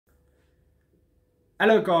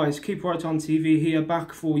Hello guys, Keep Right On TV here,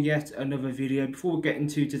 back for yet another video. Before we get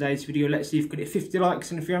into today's video, let's see if we can hit 50 likes,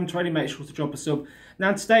 and if you haven't already, make sure to drop a sub.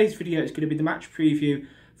 Now today's video is going to be the match preview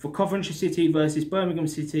for Coventry City versus Birmingham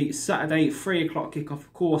City, Saturday 3 o'clock kickoff.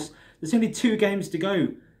 Of course, there's only 2 games to go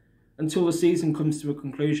until the season comes to a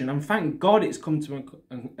conclusion, and thank God it's come to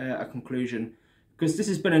a conclusion, because this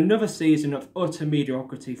has been another season of utter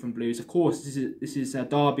mediocrity from Blues. Of course, this is a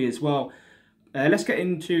derby as well. Let's get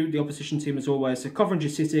into the opposition team as always. So Coventry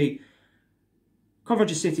City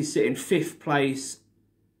sitting 5th place,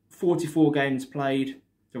 44 games played.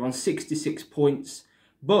 They're on 66 points.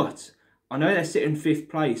 But I know they're sitting 5th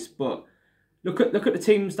place, but look at the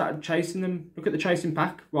teams that are chasing them. Look at the chasing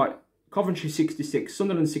pack. Right, Coventry 66,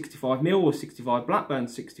 Sunderland 65, Millwall 65, Blackburn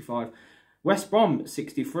 65, West Brom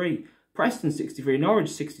 63, Preston 63, Norwich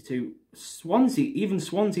 62, Swansea in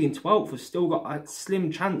 12th have still got a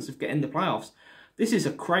slim chance of getting the playoffs. This is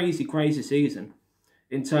a crazy, crazy season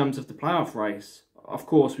in terms of the playoff race. Of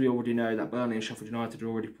course, we already know that Burnley and Sheffield United are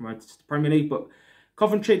already promoted to the Premier League, but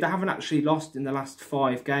Coventry, they haven't actually lost in the last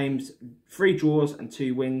 5 games, 3 draws and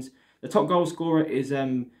 2 wins. The top goal scorer is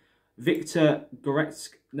Victor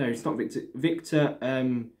Goretzka. No, it's not Victor. Victor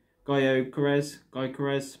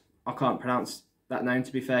Gyökeres. I can't pronounce that name,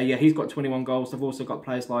 to be fair. Yeah, he's got 21 goals. They've also got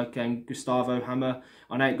players like Gustavo Hammer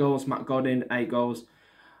on 8 goals, Matt Godin, 8 goals.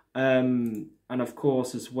 And of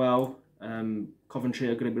course, as well, Coventry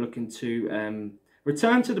are going to be looking to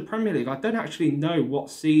return to the Premier League. I don't actually know what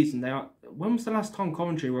season they are. When was the last time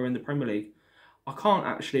Coventry were in the Premier League? I can't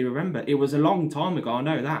actually remember. It was a long time ago, I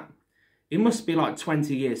know that. It must be like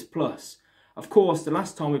 20 years plus. Of course, the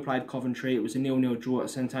last time we played Coventry, it was a 0-0 draw at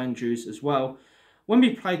St Andrews as well. When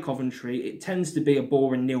we play Coventry, it tends to be a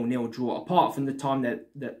boring 0-0 draw. Apart from the time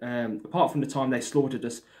they slaughtered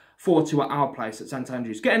us 4-2 at our place at St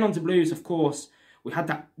Andrews. Getting on to Blues, of course, we had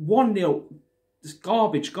that 1-0, this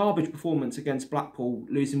garbage performance against Blackpool,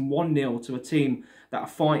 losing 1-0 to a team that are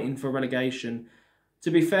fighting for relegation.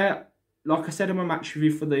 To be fair, like I said in my match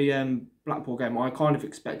review for the Blackpool game, I kind of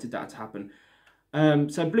expected that to happen.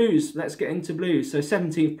 So Blues, let's get into Blues. So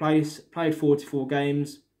 17th place, played 44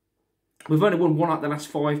 games. We've only won 1 out of the last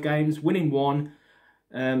 5 games, winning 1,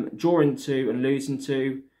 drawing 2 and losing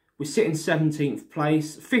 2. We're sitting 17th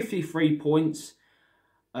place, 53 points.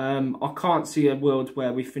 I can't see a world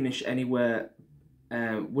where we finish anywhere.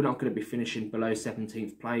 We're not going to be finishing below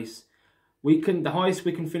 17th place. The highest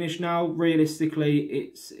we can finish now, realistically,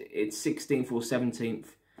 it's 16th or 17th.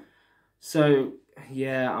 So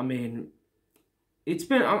yeah, I mean, it's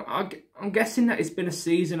been. I'm guessing that it's been a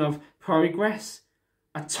season of progress.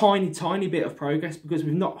 A tiny bit of progress, because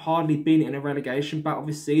we've not hardly been in a relegation battle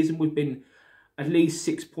this season. We've been at least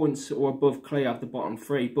 6 points or above clear of the bottom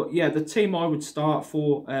 3. But yeah, the team I would start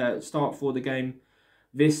for the game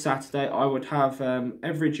this Saturday, I would have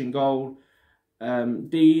Everidge in goal, Long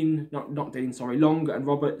and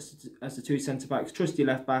Roberts as the 2 centre backs, Trusty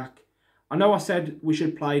left back. I know I said we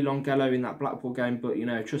should play Longello in that Blackpool game, but you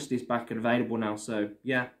know, Trusty's back and available now, so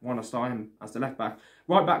yeah, why not start him as the left back?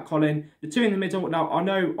 Right back, Colin. The 2 in the middle. Now, I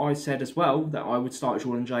know I said as well that I would start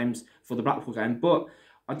Jordan James for the Blackpool game, but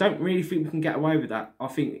I don't really think we can get away with that. I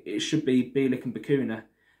think it should be Bielik and Bakuna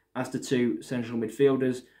as the 2 central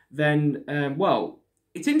midfielders. Then, well,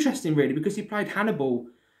 it's interesting really, because he played Hannibal.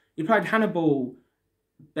 He played Hannibal,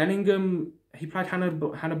 Bellingham. He played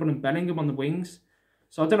Hannibal and Bellingham on the wings.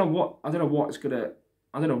 So I don't know what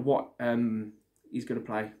he's gonna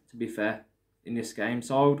play, to be fair, in this game.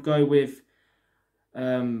 So I would go with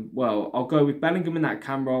I'll go with Bellingham in that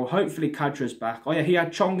cam role. Hopefully Kadra's back. Oh yeah, he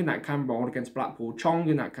had Chong in that cam role against Blackpool. Chong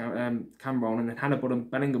in that cam role, and then Hannibal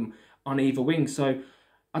and Bellingham on either wing. So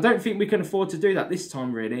I don't think we can afford to do that this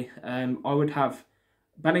time, really. I would have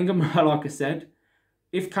Bellingham, like I said.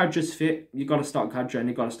 If Kadra's fit, you've got to start Kadra and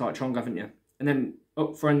you've got to start Chong, haven't you? And then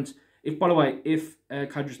up front, by the way, if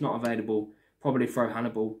Kadra's not available, probably throw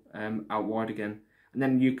Hannibal out wide again. And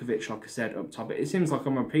then Jukovic, like I said, up top. It seems like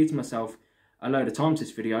I'm repeating myself a load of times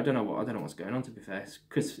this video. I don't know what's going on, to be fair.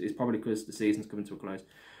 It's probably because the season's coming to a close.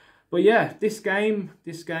 But yeah, this game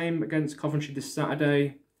against Coventry this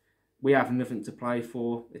Saturday, we have nothing to play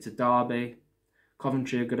for. It's a derby.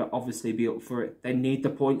 Coventry are going to obviously be up for it. They need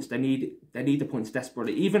the points. They need the points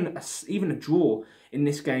desperately. Even a draw in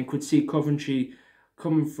this game could see Coventry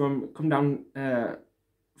come down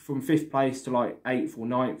from 5th place to like 8th or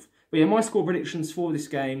 9th. But yeah, my score predictions for this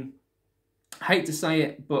game, I hate to say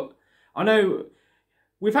it, but I know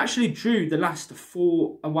we've actually drew the last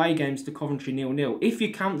 4 away games to Coventry 0-0. If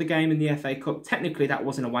you count the game in the FA Cup, technically that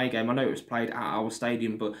was an away game. I know it was played at our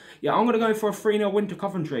stadium, but yeah, I'm going to go for a 3-0 win to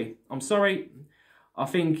Coventry. I'm sorry. I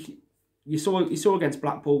think you saw against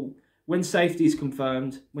Blackpool, when safety is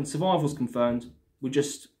confirmed, when survival's confirmed, we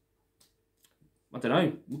just, I don't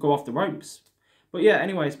know, we'll go off the ropes. But yeah,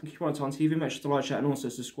 anyways, keep on time TV. Make sure to like, share, and also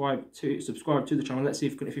subscribe to the channel. Let's see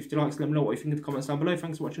if we can get 50 likes. Let me know what you think in the comments down below.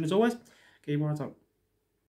 Thanks for watching as always. Keep on time.